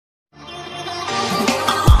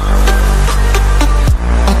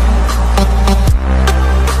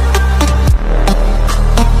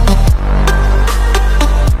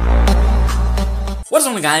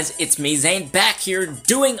going, guys? It's me, Zane, back here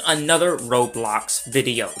doing another Roblox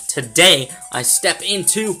video. Today, I step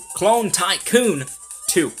into Clone Tycoon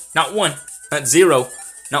 2. Not 1, not 0,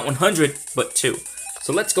 not 100, but 2.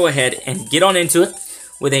 So let's go ahead and get on into it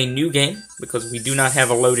with a new game, because we do not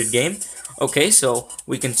have a loaded game. Okay, so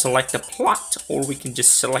we can select a plot, or we can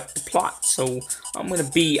just select the plot. So I'm going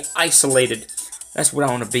to be isolated. That's what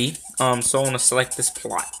I want to be. So I want to select this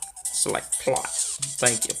plot. Select plot.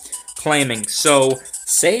 Thank you. Claiming. So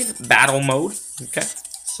save battle mode. Okay.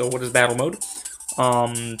 So what is battle mode?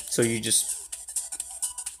 So you just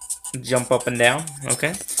jump up and down.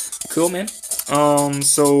 Okay. Cool, man.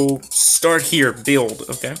 So start here. Build.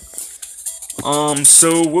 Okay.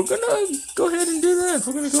 So we're gonna go ahead and do that.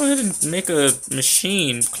 We're gonna go ahead and make a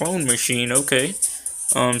machine, clone machine. Okay.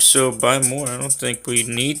 So buy more. I don't think we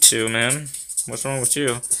need to, man. What's wrong with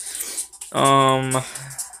you? Buy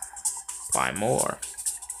more.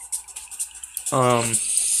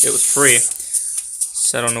 It was free.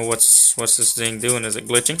 So I don't know what's this thing doing. Is it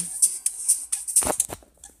glitching?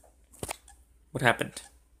 What happened?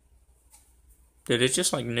 Did it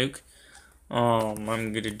just like nuke?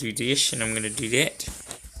 I'm gonna do this and I'm gonna do that.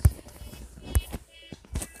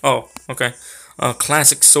 Oh, okay.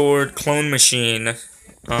 Classic sword, clone machine.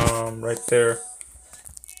 Right there.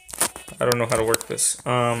 I don't know how to work this.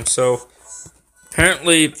 So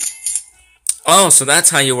apparently, oh, so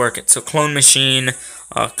that's how you work it. So clone machine,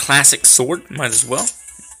 classic sword, might as well.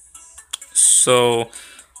 So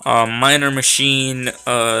miner machine,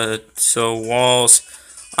 so walls.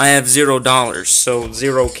 I have $0, so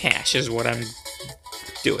 0 cash is what I'm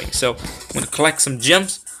doing. So I'm gonna collect some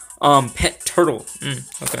gems. Pet turtle.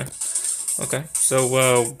 Okay. Okay.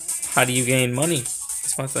 So how do you gain money?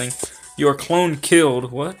 That's my thing. Your clone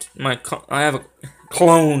killed. What? I have a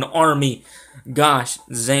clone army. Gosh,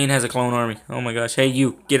 Zane has a clone army. Oh my gosh. Hey,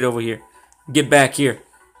 you, get over here. Get back here.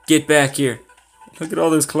 Get back here. Look at all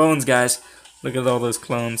those clones, guys. Look at all those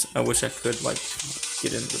clones. I wish I could, like,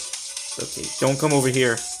 get into... Okay, don't come over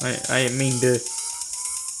here. I mean to...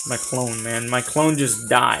 My clone, man. My clone just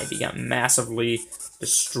died. He got massively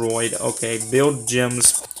destroyed. Okay, build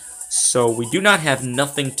gems. So we do not have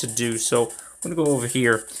nothing to do. So I'm going to go over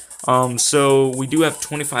here. So we do have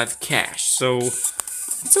 25 cash. So...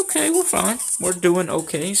 it's okay, we're fine. We're doing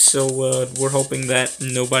okay. So, we're hoping that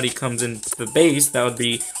nobody comes into the base. That would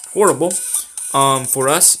be horrible, for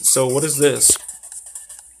us. So, what is this?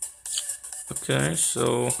 Okay,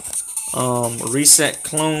 so, reset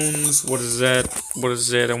clones. What is that? What is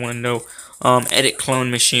that? I want to know. Edit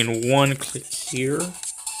clone machine 1. Click here.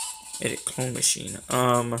 Edit clone machine.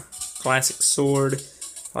 Classic sword.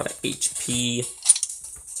 A lot of HP.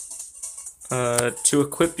 To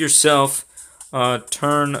equip yourself,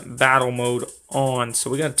 turn battle mode on. So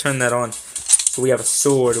we gotta turn that on. So we have a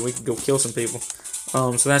sword and we can go kill some people.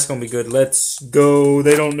 So that's gonna be good. Let's go.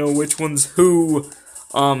 They don't know which one's who.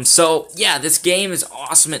 So yeah, this game is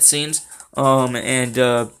awesome, it seems. And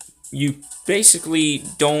you basically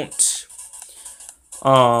don't,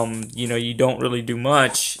 you know, you don't really do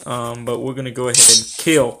much. But we're gonna go ahead and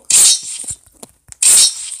kill.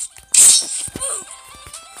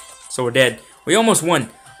 So we're dead. We almost won.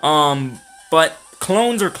 But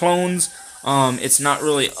clones are clones. It's not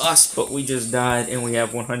really us, but we just died and we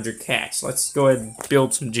have 100 cash. Let's go ahead and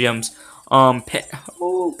build some gems. Pet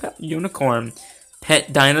unicorn,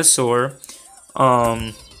 pet dinosaur,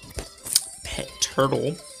 pet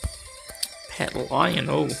turtle, pet lion,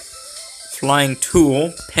 oh, flying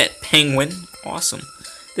tool, pet penguin, awesome.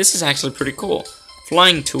 This is actually pretty cool.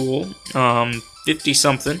 Flying tool, 50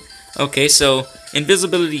 something. Okay, so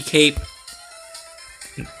invisibility cape.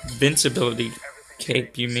 Invincibility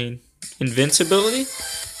cape, you mean? Invincibility?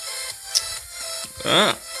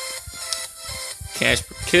 Ah. Cash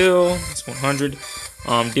per kill, that's 100.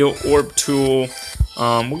 Deal orb tool.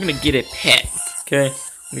 We're gonna get a pet, okay?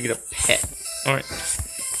 We're gonna get a pet. Alright.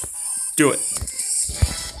 Do it.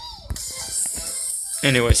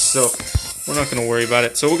 Anyway, so we're not gonna worry about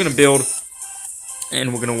it. So we're gonna build,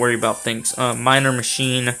 and we're gonna worry about things. Miner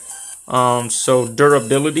machine. So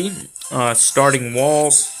durability. Starting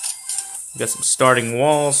walls. We got some starting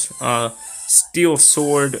walls. Steel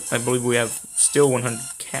sword. I believe we have still 100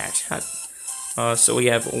 cash. So we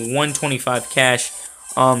have 125 cash.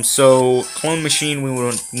 So clone machine. We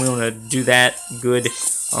want to do that. Good.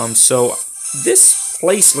 So this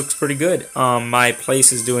place looks pretty good. My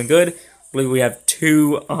place is doing good. I believe we have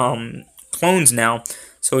 2 clones now,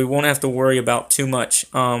 so we won't have to worry about too much.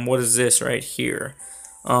 What is this right here?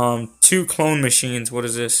 2 clone machines. What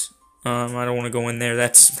is this? I don't want to go in there.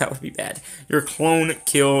 That would be bad. Your clone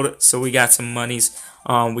killed, so we got some monies.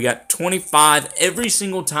 We got 25 every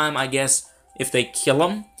single time, I guess, if they kill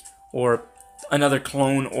them, or another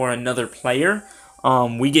clone or another player,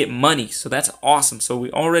 we get money. So that's awesome. So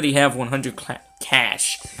we already have 100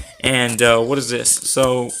 cash. And what is this?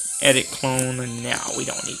 So edit clone. Now we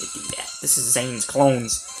don't need to do that. This is Zane's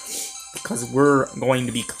clones because we're going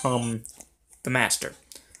to become the master.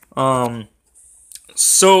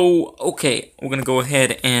 So okay, we're gonna go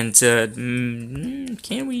ahead and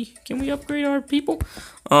can we upgrade our people?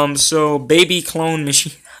 So baby clone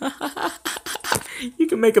machine. You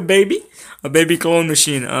can make a baby clone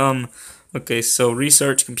machine. Okay, so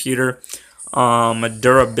research computer, a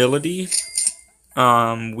durability.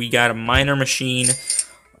 We got a miner machine.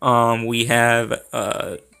 We have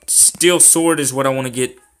steel sword is what I want to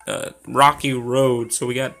get. Rocky road. So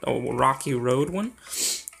we got a rocky road one.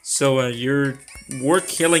 So we're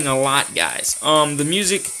killing a lot, guys. The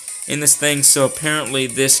music in this thing. So apparently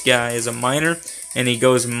this guy is a miner and he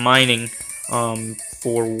goes mining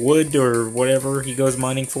for wood or whatever he goes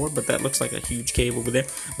mining for. But that looks like a huge cave over there.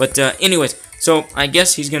 But anyways, so I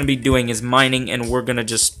guess he's gonna be doing his mining, and we're gonna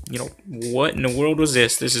just, you know, what in the world was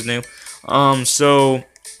this? This is new. So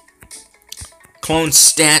clone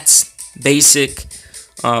stats, basic,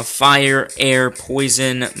 fire, air,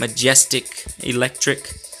 poison, majestic,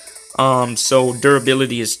 electric. So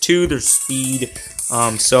durability is 2, there's speed,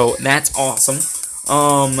 so that's awesome.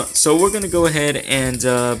 So we're gonna go ahead and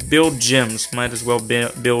build gems. Might as well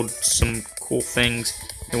build some cool things.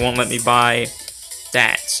 It won't let me buy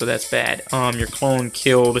that, so that's bad. Your clone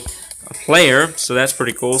killed a player, so that's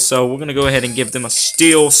pretty cool. So we're gonna go ahead and give them a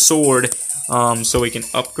steel sword, so we can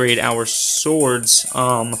upgrade our swords.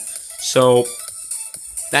 So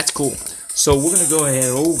that's cool. So we're gonna go ahead.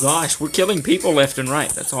 Oh gosh, we're killing people left and right.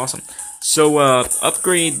 That's awesome. So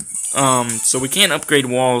upgrade. So we can't upgrade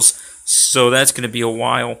walls. So that's gonna be a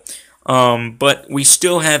while. But we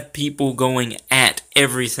still have people going at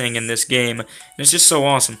everything in this game, and it's just so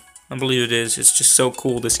awesome. I believe it is. It's just so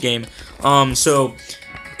cool, this game. So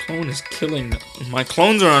clone is killing. My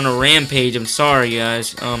clones are on a rampage. I'm sorry,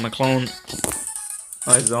 guys. My clone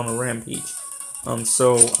is on a rampage.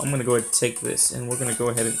 So I'm gonna go ahead and take this, and we're gonna go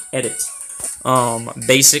ahead and edit.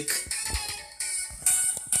 Basic.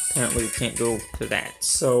 Apparently we can't go to that.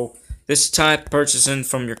 So this type purchasing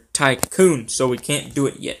from your tycoon. So we can't do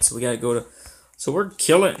it yet. So we gotta go to. So we're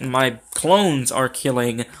killing. My clones are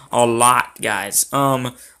killing a lot, guys.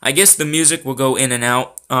 I guess the music will go in and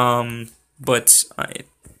out. But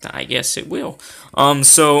I guess it will.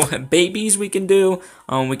 So babies we can do.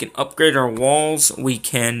 We can upgrade our walls. We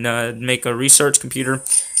can make a research computer.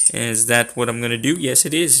 Is that what I'm gonna do? Yes,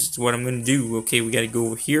 it is. It's what I'm gonna do. Okay, we gotta go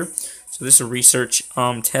over here. So this is a research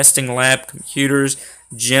testing lab, computers,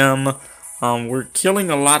 gem. We're killing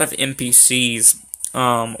a lot of NPCs,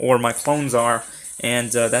 or my clones are,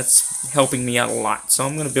 and that's helping me out a lot. So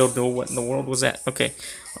I'm gonna build. What in the world was that? Okay.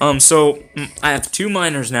 So I have 2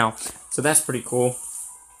 miners now. So that's pretty cool.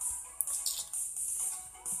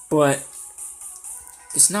 But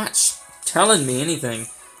it's not telling me anything.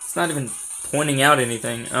 It's not even pointing out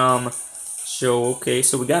anything. So okay,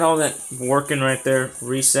 so we got all that working right there.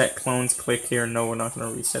 Reset clones, click here. No, we're not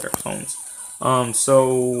gonna reset our clones.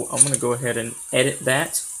 So I'm gonna go ahead and edit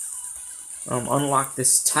that. Unlock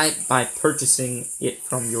this type by purchasing it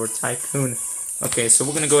from your tycoon. Okay, so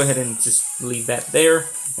we're gonna go ahead and just leave that there,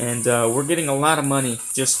 and we're getting a lot of money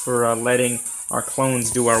just for letting our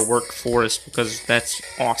clones do our work for us, because that's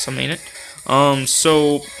awesome, ain't it?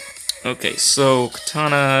 So okay, so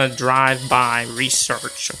katana, drive-by,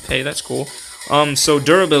 research. Okay, that's cool. So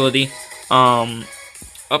durability,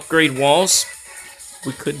 upgrade walls.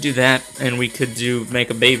 We could do that, and we could make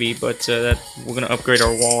a baby, but we're gonna upgrade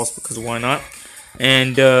our walls because why not?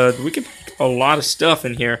 And we could a lot of stuff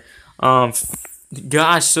in here.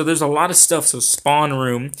 Gosh, so there's a lot of stuff. So spawn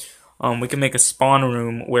room. We can make a spawn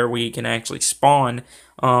room where we can actually spawn.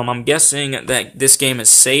 I'm guessing that this game is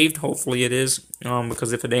saved. Hopefully it is,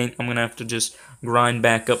 because if it ain't, I'm gonna have to just grind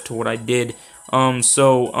back up to what I did.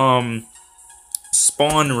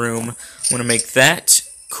 Spawn room. I'm gonna make that.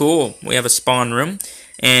 Cool. We have a spawn room,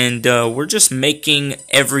 and we're just making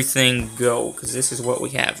everything go because this is what we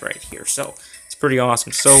have right here. So it's pretty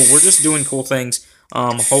awesome. So we're just doing cool things.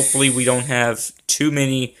 Hopefully we don't have too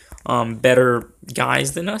many better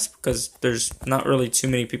guys than us, because there's not really too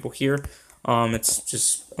many people here. It's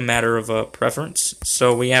just a matter of preference.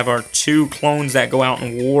 So we have our 2 clones that go out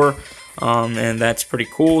in war, and that's pretty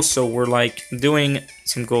cool. So we're like doing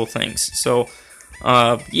some cool things. So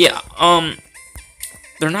yeah,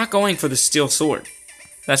 they're not going for the steel sword.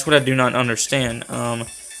 That's what I do not understand.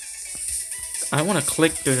 I want to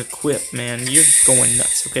click to equip, man. You're going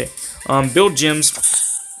nuts. Okay. Build gems.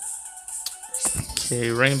 Okay,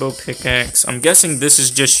 rainbow pickaxe. I'm guessing this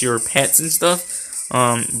is just your pets and stuff,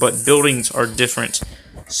 but buildings are different.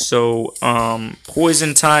 So,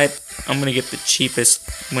 poison type, I'm going to get the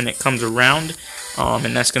cheapest when it comes around,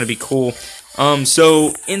 and that's going to be cool.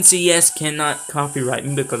 So, NCS cannot copyright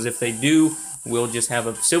me, because if they do, we'll just have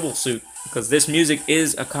a civil suit, because this music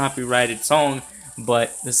is a copyrighted song,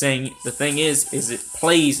 but the thing is it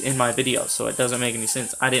plays in my video, so it doesn't make any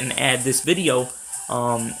sense. I didn't add this video.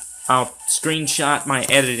 I'll screenshot my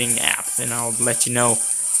editing app, and I'll let you know,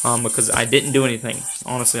 because I didn't do anything.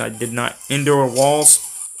 Honestly, I did not. Indoor walls.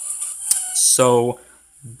 So,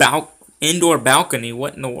 indoor balcony.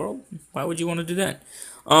 What in the world? Why would you want to do that?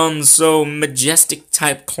 So majestic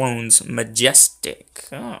type clones. Majestic.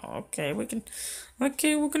 Oh, okay. We're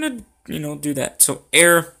gonna, do that. So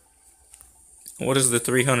air. What is the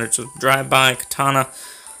 300? So drive-by, katana.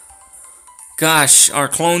 Gosh, our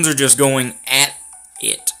clones are just going at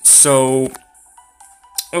it. So,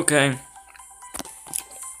 okay.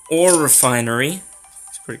 Ore refinery.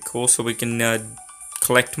 It's pretty cool. So we can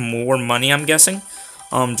collect more money, I'm guessing.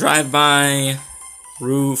 Drive-by,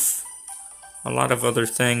 roof, a lot of other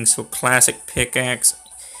things. So classic pickaxe,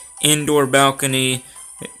 indoor balcony.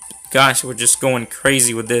 Gosh, we're just going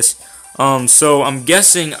crazy with this. So I'm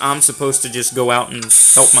guessing I'm supposed to just go out and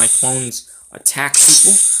help my clones attack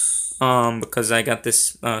people, because I got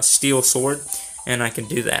this steel sword, and I can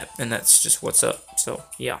do that, and that's just what's up. So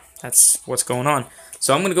yeah, that's what's going on.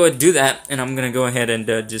 So I'm gonna go ahead and do that, and I'm gonna go ahead and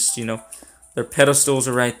just their pedestals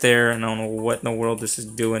are right there, and I don't know what in the world this is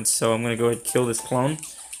doing. So I'm gonna go ahead and kill this clone,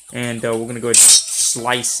 and we're gonna go ahead and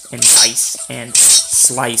slice and dice and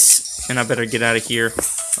slice, and I better get out of here.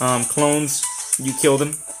 Clones, you kill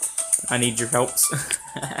them. I need your helps.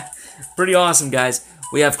 Pretty awesome, guys.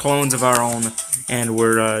 We have clones of our own, and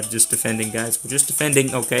we're just defending, guys. We're just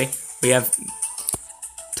defending, okay? We have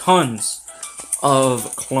tons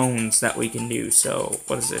of clones that we can do. So,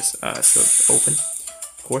 what is this? So, open.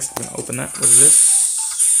 Of course, we're going to open that. What is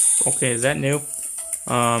this? Okay, is that new?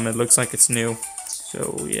 It looks like it's new.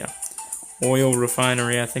 So, yeah. Oil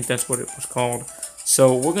refinery, I think that's what it was called.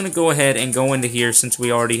 So, we're going to go ahead and go into here since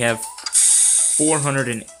we already have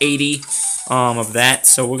 480 of that.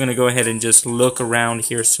 So we're going to go ahead and just look around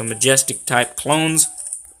here. So majestic type clones.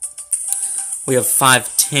 We have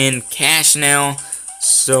 510 cash now.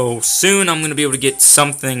 So soon I'm going to be able to get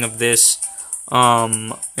something of this.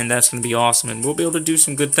 And that's going to be awesome. And we'll be able to do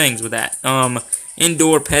some good things with that.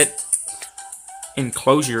 Indoor pet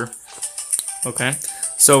enclosure. Okay.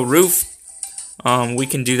 So roof. We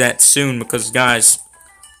can do that soon because, guys,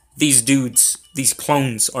 these dudes, these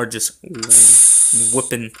clones are just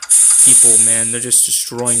whipping people, man. They're just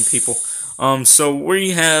destroying people. So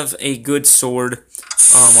we have a good sword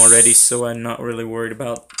already, so I'm not really worried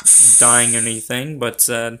about dying or anything. But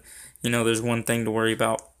there's one thing to worry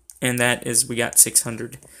about, and that is we got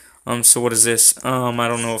 600. So what is this? I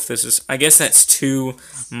don't know if this is. I guess that's 2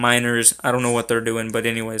 miners. I don't know what they're doing, but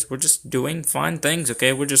anyways, we're just doing fine things.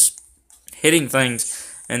 Okay, we're just hitting things.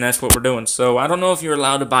 And that's what we're doing. So I don't know if you're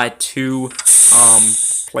allowed to buy 2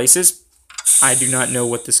 places. I do not know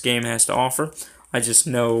what this game has to offer. I just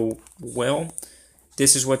know, well,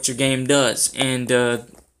 this is what your game does. And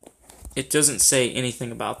it doesn't say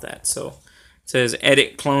anything about that. So it says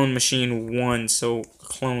edit clone machine 1. So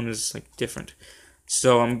clone is like different.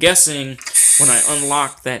 So I'm guessing when I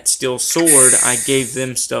unlocked that steel sword, I gave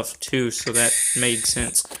them stuff too. So that made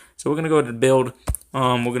sense. So we're going to go to build.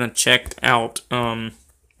 We're going to check out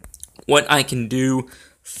what I can do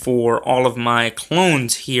for all of my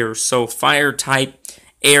clones here. So fire type,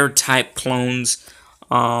 air type clones.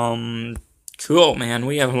 Cool, man.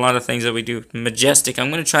 We have a lot of things that we do. Majestic. I'm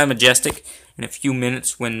going to try majestic in a few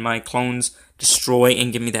minutes when my clones destroy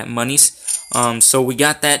and give me that monies. So we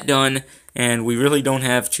got that done, and we really don't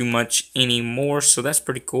have too much anymore, so that's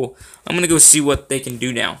pretty cool. I'm going to go see what they can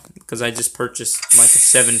do now, because I just purchased like a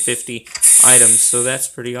 750 item, so that's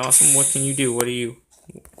pretty awesome. What can you do? What do you...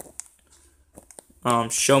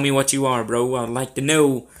 show me what you are, bro. I'd like to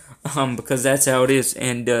know, because that's how it is,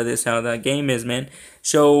 and that's how the game is, man.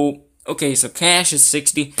 So, okay, so cash is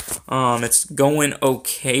 60. It's going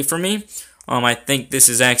okay for me. I think this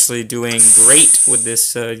is actually doing great with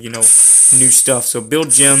this, new stuff. So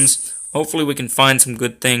build gems. Hopefully we can find some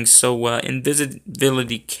good things. So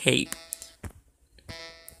invisibility cape.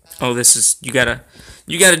 Oh, this is you gotta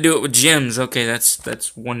do it with gems. Okay,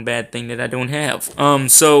 that's one bad thing that I don't have.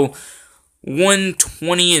 So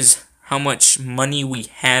 120 is how much money we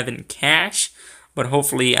have in cash, but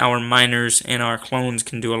hopefully our miners and our clones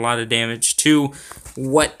can do a lot of damage to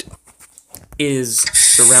what is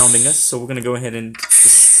surrounding us. So we're gonna go ahead and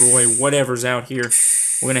destroy whatever's out here.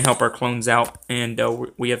 we're gonna help our clones out, and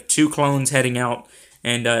we have 2 clones heading out,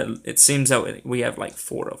 and it seems that we have like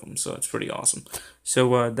 4 of them, so it's pretty awesome.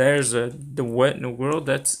 So there's the what in the world?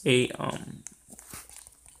 That's a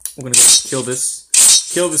we're gonna go kill this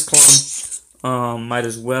clone. Might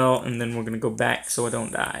as well, and then we're gonna go back so I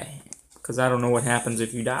don't die, because I don't know what happens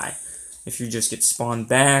if you die. If you just get spawned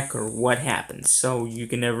back, or what happens. So you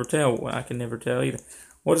can never tell. Well, I can never tell either.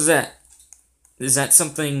 What is that? Is that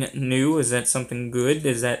something new? Is that something good?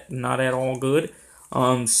 Is that not at all good?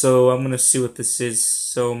 So I'm gonna see what this is.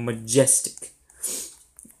 So majestic.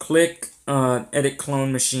 Click edit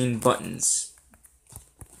clone machine buttons.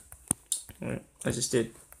 I just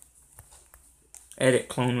did. Edit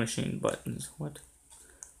clone machine buttons. What?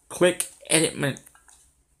 Click edit.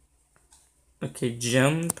 Okay,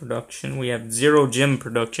 gem production. We have 0 gem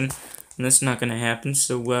production, and that's not gonna happen.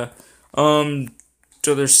 So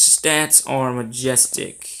so their stats are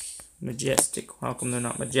majestic. Majestic. How come they're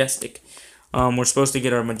not majestic? We're supposed to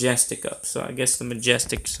get our majestic up, so I guess the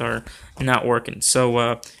majestics are not working. So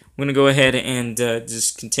I'm gonna go ahead and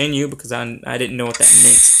just continue, because I didn't know what that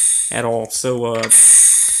meant at all. So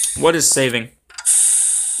what is saving?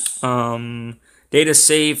 Data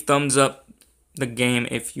save. Thumbs up the game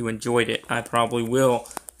if you enjoyed it. I probably will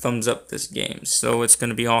thumbs up this game, so it's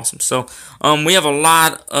gonna be awesome. So we have a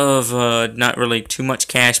lot of not really too much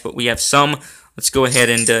cash, but we have some. Let's go ahead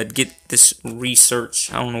and get this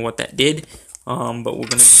research. I don't know what that did, but we're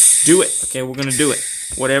gonna do it. Okay, we're gonna do it.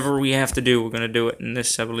 Whatever we have to do, we're gonna do it. And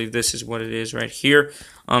this, I believe this is what it is right here.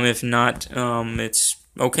 If not, it's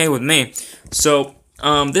okay with me. So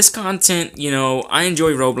this content, you know, I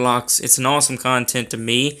enjoy Roblox. It's an awesome content to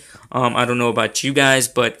me. I don't know about you guys,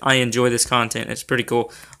 but I enjoy this content. It's pretty cool.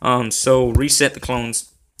 So reset the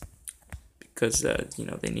clones, because you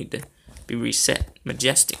know, they need to be reset.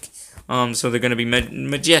 Majestic. So they're gonna be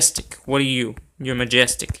majestic. What are you? You're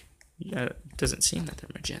majestic. It doesn't seem that they're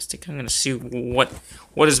majestic. I'm gonna see what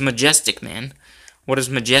is majestic, man. What is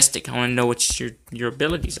majestic? I want to know what your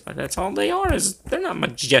abilities are. That's all they are. Is they're not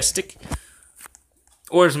majestic.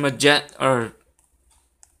 Or is or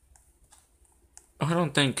I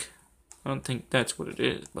don't think that's what it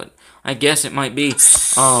is, but I guess it might be,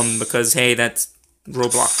 because hey, that's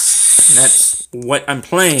Roblox, and that's what I'm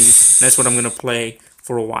playing, and that's what I'm gonna play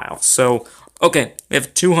for a while. So okay, we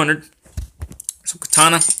have 200. So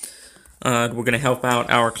katana, we're gonna help out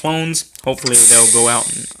our clones. Hopefully they'll go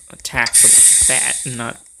out and attack for the fat and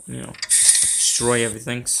not, you know, destroy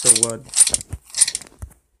everything. So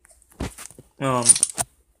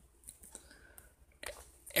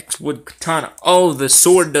X-Wood Katana. Oh, the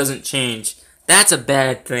sword doesn't change. That's a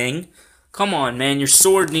bad thing. Come on, man. Your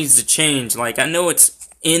sword needs to change. Like, I know it's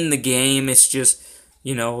in the game. It's just,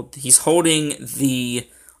 you know, he's holding the,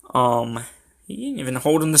 he ain't even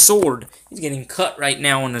holding the sword. He's getting cut right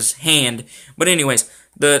now on his hand. But anyways,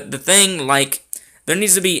 the thing, like, there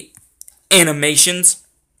needs to be animations.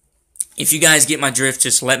 If you guys get my drift,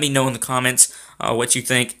 just let me know in the comments what you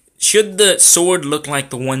think. Should the sword look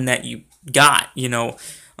like the one that you got, you know,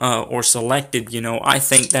 or selected, you know? I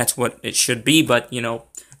think that's what it should be, but, you know,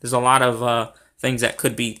 there's a lot of things that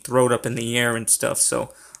could be thrown up in the air and stuff,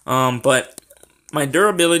 so, but my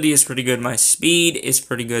durability is pretty good, my speed is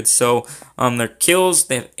pretty good, so, their kills,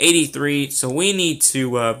 they have 83, so we need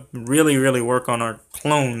to, really, really work on our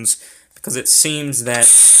clones, because it seems that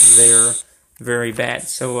they're very bad.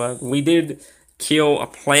 So, we did kill a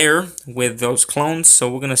player with those clones, so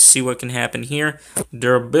we're gonna see what can happen here.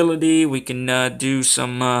 Durability, we can do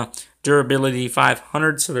some durability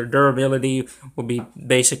 500, so their durability will be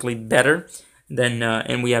basically better than,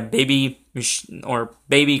 and we have baby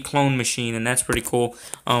clone machine, and that's pretty cool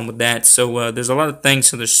with that. So there's a lot of things.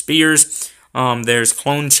 So there's spears, there's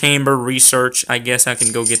clone chamber research. I guess I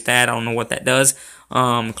can go get that. I don't know what that does.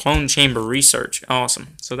 Clone chamber research,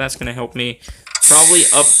 awesome. So that's gonna help me probably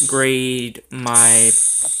upgrade my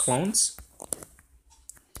clones.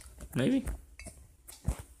 Maybe.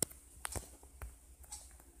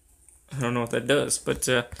 I don't know what that does, but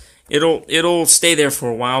it'll stay there for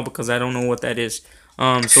a while because I don't know what that is.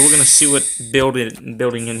 So we're gonna see what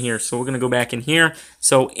building in here. So we're gonna go back in here.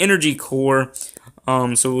 So energy core.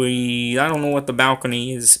 So I don't know what the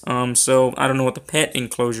balcony is. So I don't know what the pet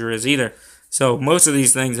enclosure is either. So most of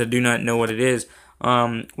these things I do not know what it is.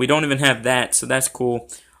 We don't even have that, so that's cool.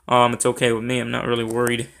 It's okay with me. I'm not really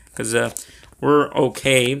worried because we're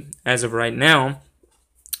okay as of right now.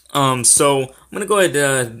 So I'm gonna go ahead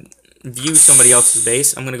and view somebody else's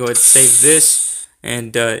base. I'm gonna go ahead and save this,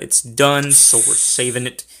 and it's done. So we're saving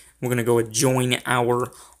it. We're gonna go and join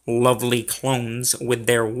our lovely clones with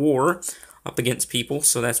their war up against people.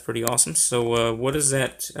 So that's pretty awesome. So what is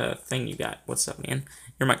that thing you got? What's up, man?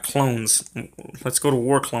 You're my clones. Let's go to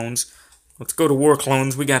war, clones. Let's go to war,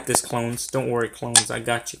 clones. We got this, clones. Don't worry, clones. I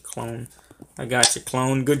got you, clone. I got you,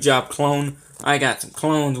 clone. Good job, clone. I got some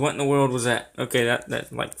clones. What in the world was that? Okay,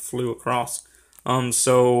 that like flew across.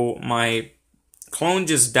 So my clone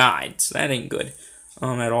just died. So that ain't good.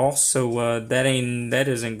 At all. So that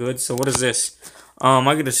isn't good. So what is this? I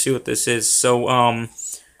gotta see what this is. So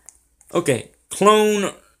okay,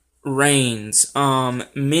 clone reigns.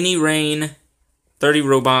 Mini reign, 30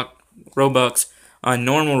 Robux.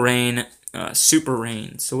 Normal reign, super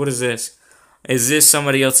reign. So what is this? Is this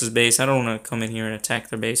somebody else's base? I don't want to come in here and attack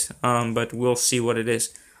their base. But we'll see what it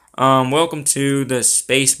is. Welcome to the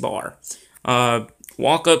space bar.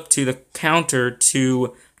 Walk up to the counter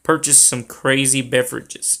to purchase some crazy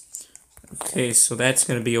beverages. Okay, so that's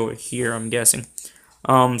going to be over here, I'm guessing.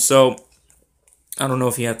 So, I don't know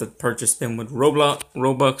if you have to purchase them with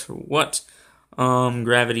Robux or what.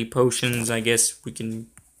 Gravity potions, I guess we can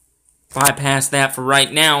bypass that for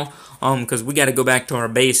right now. Because we got to go back to our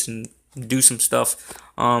base and do some stuff.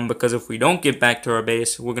 Because if we don't get back to our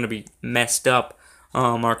base, we're going to be messed up.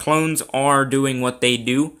 Our clones are doing what they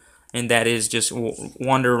do. And that is just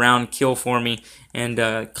wander around, kill for me, and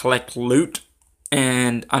collect loot.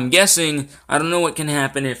 And I'm guessing, I don't know what can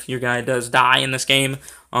happen if your guy does die in this game.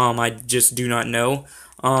 I just do not know.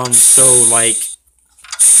 So, like,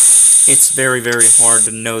 it's very, very hard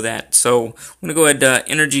to know that. So, I'm going to go ahead,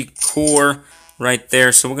 energy core right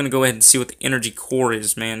there. So, we're going to go ahead and see what the energy core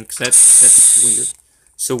is, man, because that's weird.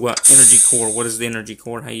 So, energy core, what is the energy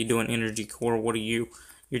core? How you doing, energy core? What are you?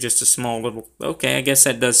 You're just a small little... Okay, I guess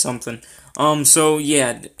that does something. So,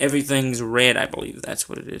 yeah, everything's red, I believe. That's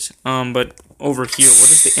what it is. But over here, what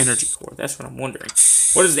is the energy core? That's what I'm wondering.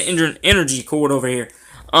 What is the energy core over here?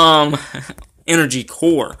 Energy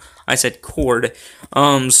core. I said cord.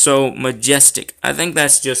 So, Majestic. I think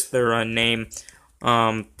that's just their name.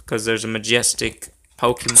 Because there's a Majestic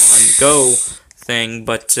Pokemon Go thing.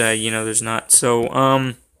 But, you know, there's not.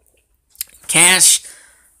 So, Cash...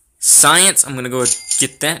 Science, I'm going to go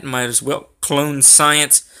get that. Might as well. Clone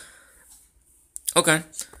science. Okay.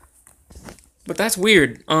 But that's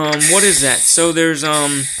weird. What is that? So there's,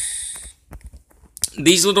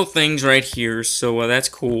 these little things right here. So, that's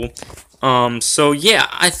cool. So yeah,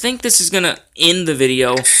 I think this is going to end the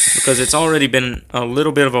video because it's already been a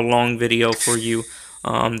little bit of a long video for you.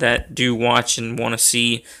 That do watch and want to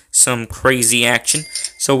see some crazy action.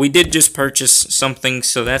 So we did just purchase something,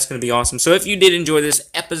 so that's going to be awesome. So if you did enjoy this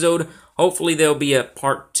episode, hopefully there'll be a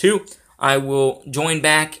part 2. I will join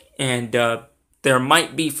back, and there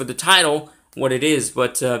might be for the title what it is.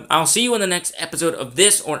 But I'll see you in the next episode of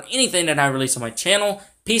this or anything that I release on my channel.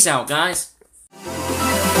 Peace out, guys.